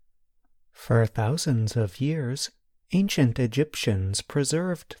For thousands of years, ancient Egyptians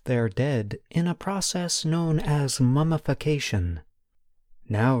preserved their dead in a process known as mummification.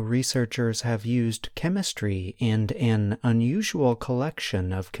 Now researchers have used chemistry and an unusual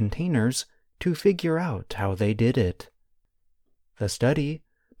collection of containers to figure out how they did it. The study,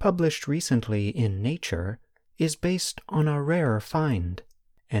 published recently in Nature, is based on a rare find,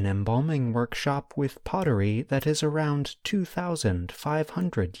 an embalming workshop with pottery that is around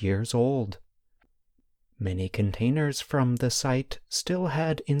 2,500 years old. Many containers from the site still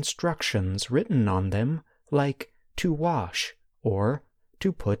had instructions written on them like "to wash" or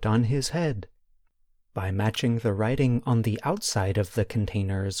 "to put on his head." By matching the writing on the outside of the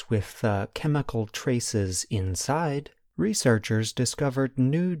containers with the chemical traces inside, researchers discovered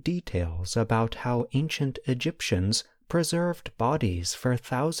new details about how ancient Egyptians preserved bodies for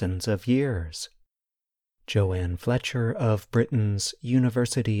thousands of years. Joanne Fletcher of Britain's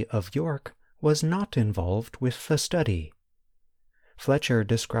University of York was not involved with the study. Fletcher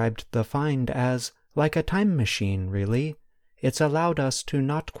described the find as like a time machine, really. It's allowed us to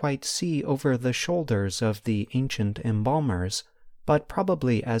not quite see over the shoulders of the ancient embalmers, but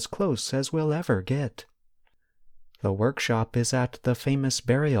probably as close as we'll ever get. The workshop is at the famous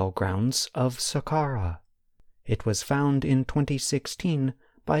burial grounds of Saqqara. It was found in 2016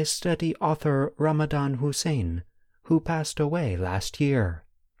 by study author Ramadan Hussein, who passed away last year.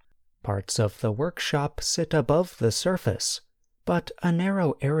 Parts of the workshop sit above the surface, but a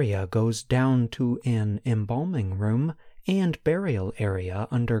narrow area goes down to an embalming room and burial area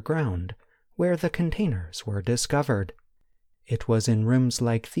underground, where the containers were discovered. It was in rooms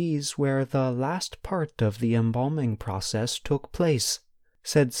like these where the last part of the embalming process took place,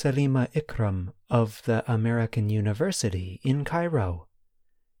 said Salima Ikram of the American University in Cairo.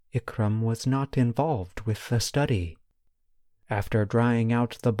 Ikram was not involved with the study. After drying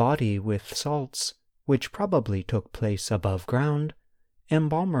out the body with salts, which probably took place above ground,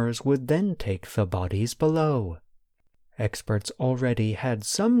 embalmers would then take the bodies below. Experts already had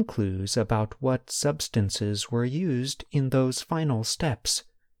some clues about what substances were used in those final steps,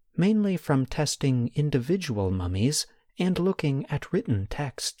 mainly from testing individual mummies and looking at written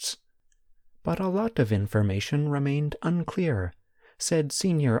texts. But a lot of information remained unclear, said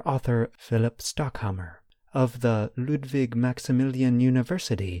senior author Philipp Stockhammer of the Ludwig Maximilian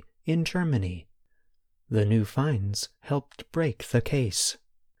University in Germany. The new finds helped break the case.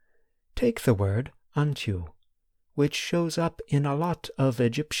 Take the word Antu, which shows up in a lot of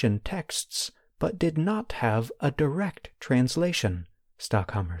Egyptian texts but did not have a direct translation,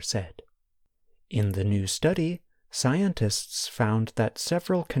 Stockhammer said. In the new study, scientists found that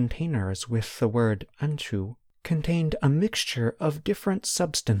several containers with the word Antu contained a mixture of different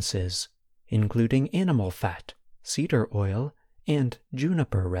substances, including animal fat, cedar oil, and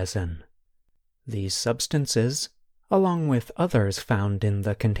juniper resin. These substances, along with others found in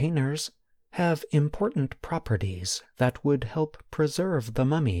the containers, have important properties that would help preserve the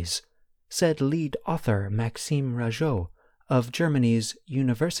mummies, said lead author Maxime Rageau of Germany's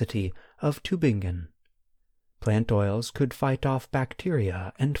University of Tübingen. Plant oils could fight off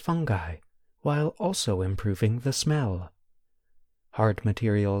bacteria and fungi, while also improving the smell. Hard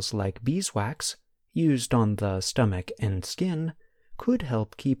materials like beeswax, used on the stomach and skin, could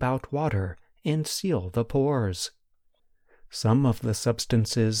help keep out water and seal the pores. Some of the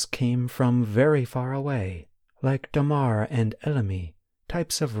substances came from very far away, like damar and elemi,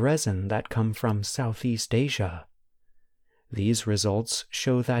 types of resin that come from Southeast Asia. These results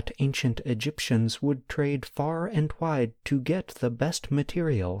show that ancient Egyptians would trade far and wide to get the best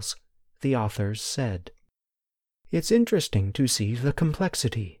materials, the authors said. It's interesting to see the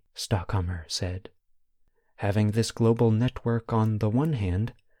complexity, Stockhammer said. Having this global network on the one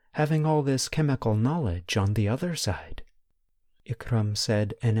hand, having all this chemical knowledge on the other side. Ikram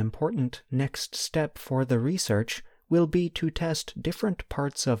said an important next step for the research will be to test different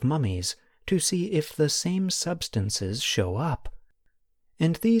parts of mummies to see if the same substances show up.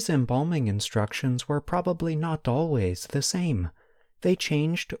 And these embalming instructions were probably not always the same. They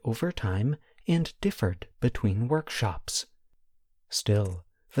changed over time and differed between workshops. Still,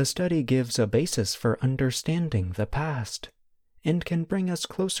 the study gives a basis for understanding the past, and can bring us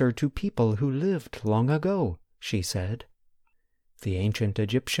closer to people who lived long ago, she said. The ancient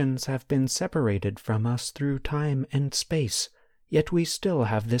Egyptians have been separated from us through time and space, yet we still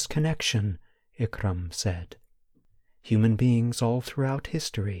have this connection, Ikram said. Human beings all throughout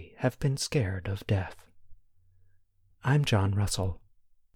history have been scared of death. I'm John Russell.